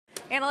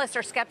Analysts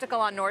are skeptical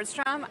on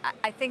Nordstrom.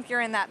 I think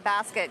you're in that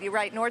basket. You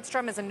write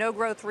Nordstrom is a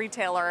no-growth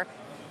retailer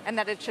and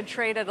that it should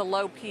trade at a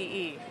low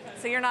PE.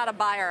 So you're not a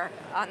buyer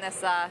on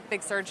this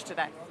big surge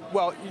today.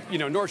 Well, you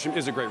know, Nordstrom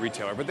is a great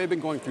retailer, but they've been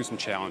going through some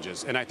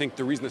challenges. And I think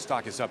the reason the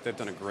stock is up, they've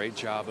done a great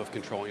job of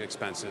controlling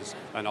expenses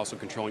and also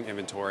controlling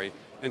inventory.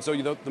 And so,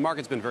 you know, the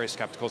market's been very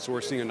skeptical, so we're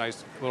seeing a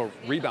nice little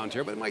rebound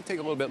here, but it might take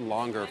a little bit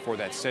longer for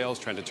that sales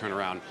trend to turn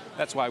around.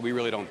 That's why we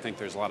really don't think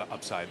there's a lot of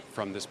upside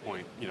from this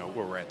point, you know,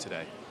 where we're at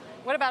today.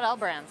 What about L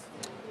Brands?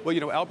 Well,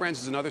 you know, L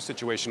Brands is another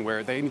situation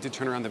where they need to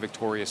turn around the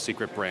Victoria's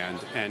Secret brand.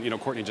 And, you know,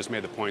 Courtney just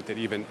made the point that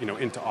even, you know,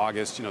 into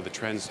August, you know, the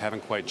trends haven't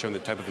quite shown the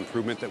type of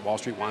improvement that Wall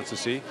Street wants to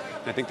see.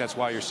 And I think that's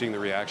why you're seeing the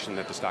reaction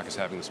that the stock is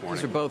having this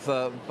morning. These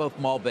are both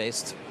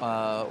mall-based,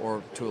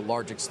 or to a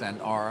large extent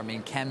are. I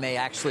mean, can they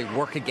actually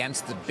work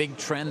against the big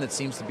trend that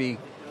seems to be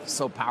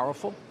so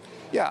powerful?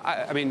 Yeah,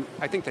 I mean,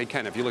 I think they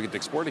can. If you look at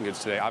Dick's Sporting Goods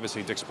today,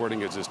 obviously Dick's Sporting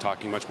Goods is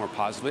talking much more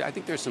positively. I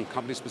think there's some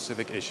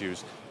company-specific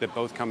issues that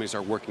both companies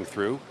are working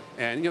through.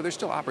 And, you know, there's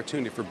still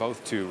opportunity for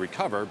both to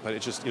recover, but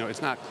it's just, you know,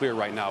 it's not clear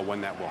right now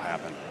when that will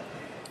happen.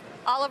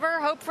 Oliver,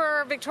 hope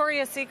for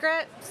Victoria's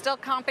Secret, still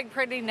comping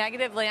pretty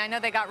negatively. I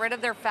know they got rid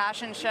of their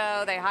fashion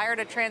show. They hired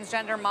a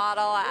transgender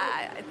model.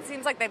 It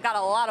seems like they've got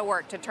a lot of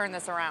work to turn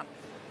this around.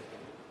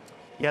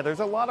 Yeah,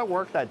 there's a lot of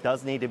work that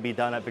does need to be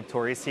done at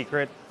Victoria's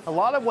Secret. A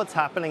lot of what's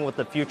happening with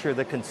the future of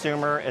the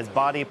consumer is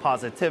body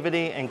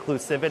positivity,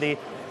 inclusivity,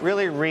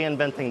 really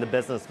reinventing the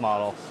business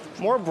model.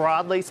 More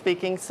broadly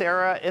speaking,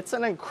 Sarah, it's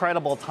an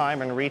incredible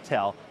time in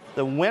retail.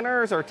 The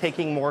winners are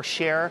taking more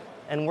share,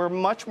 and we're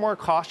much more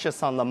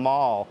cautious on the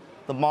mall.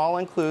 The mall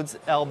includes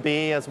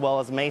LB as well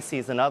as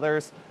Macy's and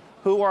others.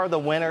 Who are the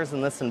winners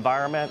in this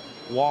environment?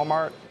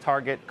 Walmart,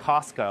 Target,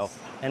 Costco.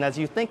 And as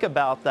you think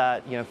about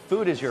that, you know,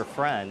 food is your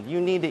friend. You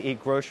need to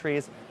eat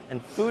groceries,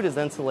 and food is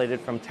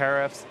insulated from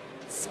tariffs.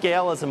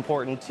 Scale is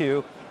important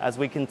too, as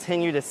we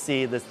continue to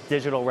see this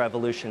digital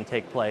revolution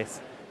take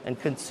place. And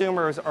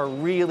consumers are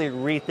really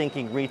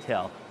rethinking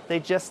retail. They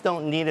just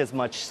don't need as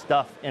much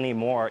stuff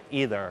anymore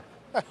either.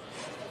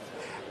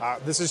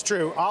 This is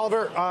true.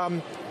 Oliver,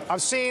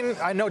 I've seen,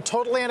 I know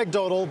totally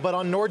anecdotal, but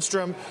on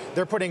Nordstrom,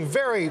 they're putting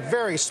very,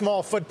 very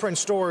small footprint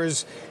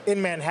stores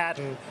in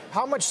Manhattan.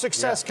 How much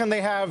success can they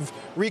have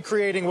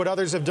recreating what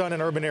others have done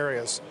in urban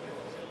areas?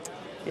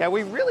 Yeah,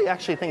 we really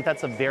actually think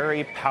that's a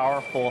very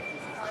powerful,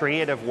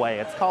 creative way.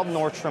 It's called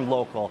Nordstrom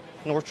Local.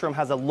 Nordstrom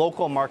has a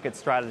local market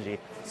strategy.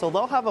 So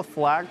they'll have a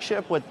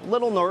flagship with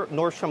little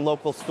Nordstrom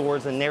Local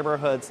stores in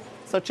neighborhoods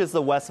such as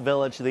the West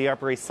Village, the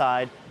Upper East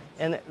Side.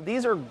 And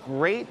these are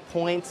great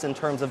points in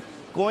terms of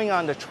going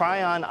on to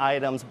try on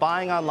items,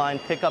 buying online,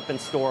 pick up in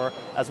store,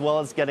 as well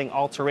as getting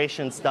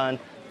alterations done.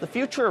 The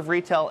future of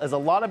retail is a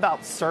lot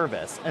about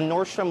service, and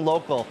Nordstrom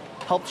Local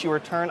helps you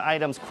return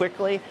items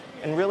quickly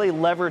and really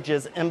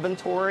leverages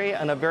inventory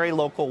in a very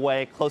local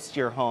way close to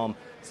your home.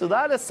 So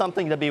that is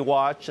something to be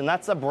watched, and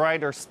that's a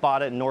brighter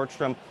spot at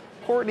Nordstrom.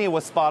 Courtney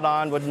was spot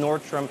on with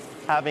Nordstrom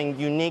having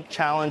unique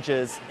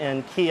challenges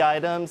in key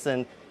items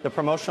and the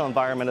promotional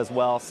environment as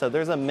well. So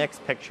there's a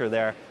mixed picture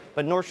there.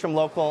 But Nordstrom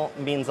Local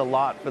means a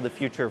lot for the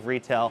future of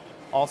retail,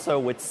 also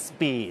with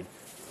speed.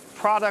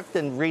 Product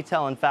in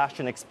retail and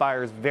fashion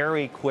expires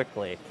very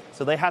quickly.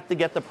 So they have to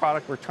get the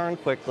product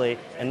returned quickly,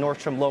 and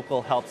Nordstrom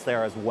Local helps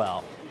there as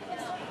well.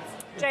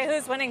 Jay,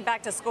 who's winning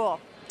back to school?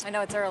 I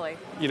know it's early.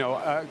 You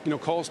know,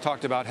 Kohl's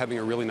talked about having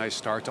a really nice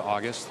start to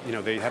August. You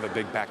know, they have a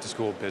big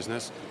back-to-school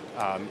business.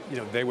 You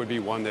know, they would be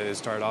one that has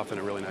started off in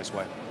a really nice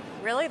way.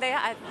 Really? They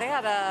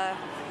had a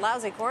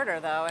lousy quarter,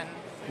 though, and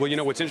well, you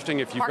know, what's interesting,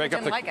 if you break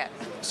up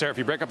Sarah, if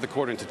you break up the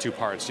quarter into two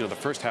parts, you know, the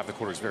first half of the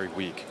quarter is very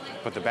weak,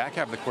 but the back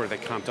half of the quarter, they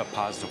comped up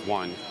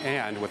 +1,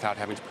 and without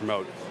having to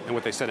promote. And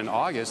what they said in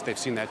August, they've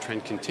seen that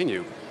trend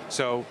continue.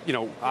 So, you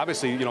know,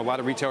 obviously, you know, a lot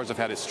of retailers have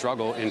had a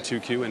struggle in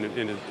 2Q and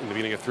in the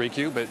beginning of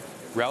 3Q, but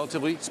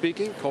relatively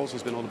speaking, Kohl's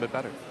has been a little bit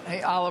better.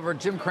 Hey, Oliver,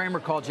 Jim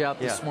Cramer called you out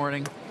this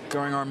morning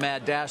during our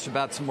Mad Dash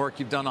about some work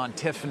you've done on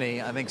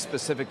Tiffany, I think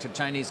specific to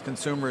Chinese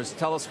consumers.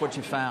 Tell us what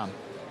you found.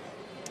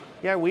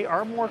 Yeah, we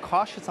are more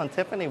cautious on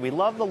Tiffany. We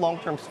love the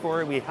long-term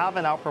story. We have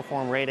an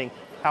outperform rating.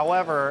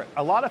 However,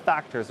 a lot of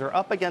factors are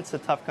up against a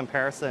tough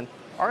comparison.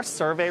 Our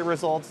survey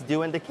results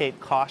do indicate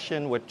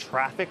caution with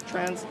traffic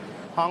trends.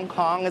 Hong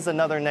Kong is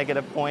another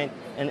negative point,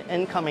 and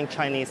incoming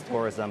Chinese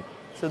tourism.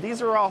 So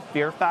these are all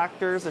fear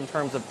factors in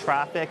terms of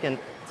traffic, and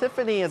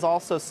Tiffany is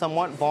also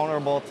somewhat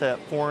vulnerable to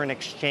foreign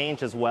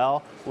exchange as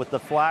well, with the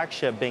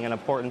flagship being an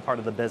important part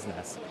of the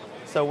business.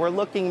 So we're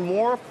looking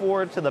more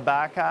forward to the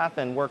back half,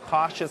 and we're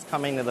cautious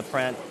coming to the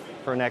print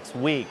for next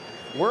week.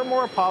 We're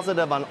more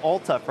positive on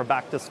Ulta for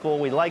back to school.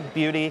 We like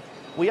beauty.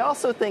 We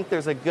also think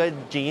there's a good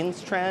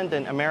jeans trend,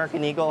 and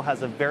American Eagle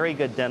has a very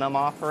good denim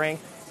offering.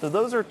 So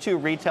those are two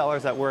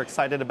retailers that we're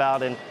excited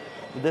about, and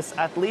this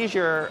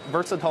athleisure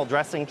versatile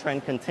dressing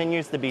trend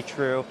continues to be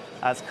true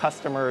as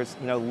customers,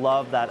 you know,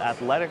 love that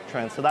athletic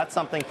trend. So that's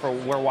something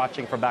we're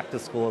watching for back to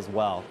school as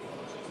well.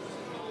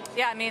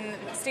 Yeah, I mean,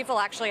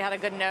 Stifel actually had a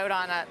good note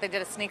on it. They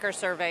did a sneaker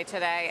survey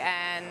today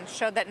and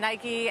showed that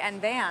Nike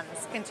and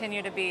Vans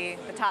continue to be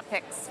the top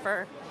picks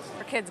for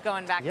kids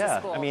going back to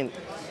school. Yeah, I mean,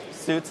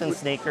 suits and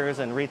sneakers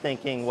and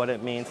rethinking what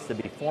it means to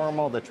be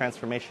formal, the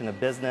transformation of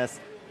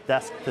business,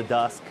 desk to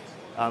dusk.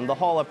 The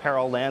whole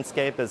apparel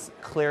landscape is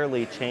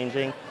clearly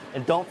changing.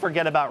 And don't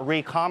forget about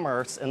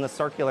re-commerce in the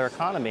circular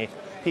economy.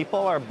 People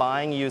are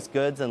buying used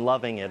goods and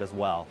loving it as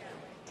well.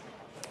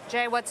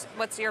 Jay, what's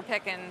your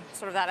pick in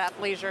sort of that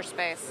athleisure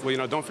space?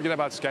 Well, don't forget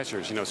about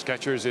Skechers.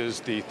 Skechers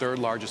is the third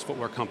largest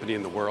footwear company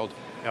in the world.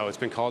 It's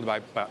been called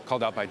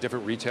out by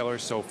different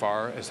retailers so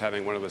far as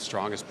having one of the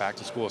strongest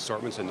back-to-school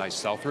assortments and nice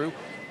sell-through.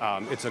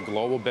 It's a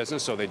global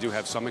business, so they do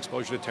have some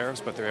exposure to tariffs,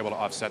 but they're able to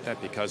offset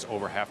that because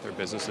over half their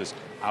business is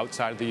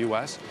outside of the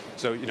U.S.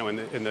 So,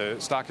 and the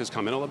stock has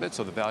come in a little bit,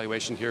 so the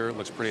valuation here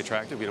looks pretty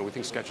attractive. We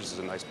think Skechers is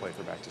a nice play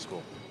for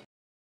back-to-school.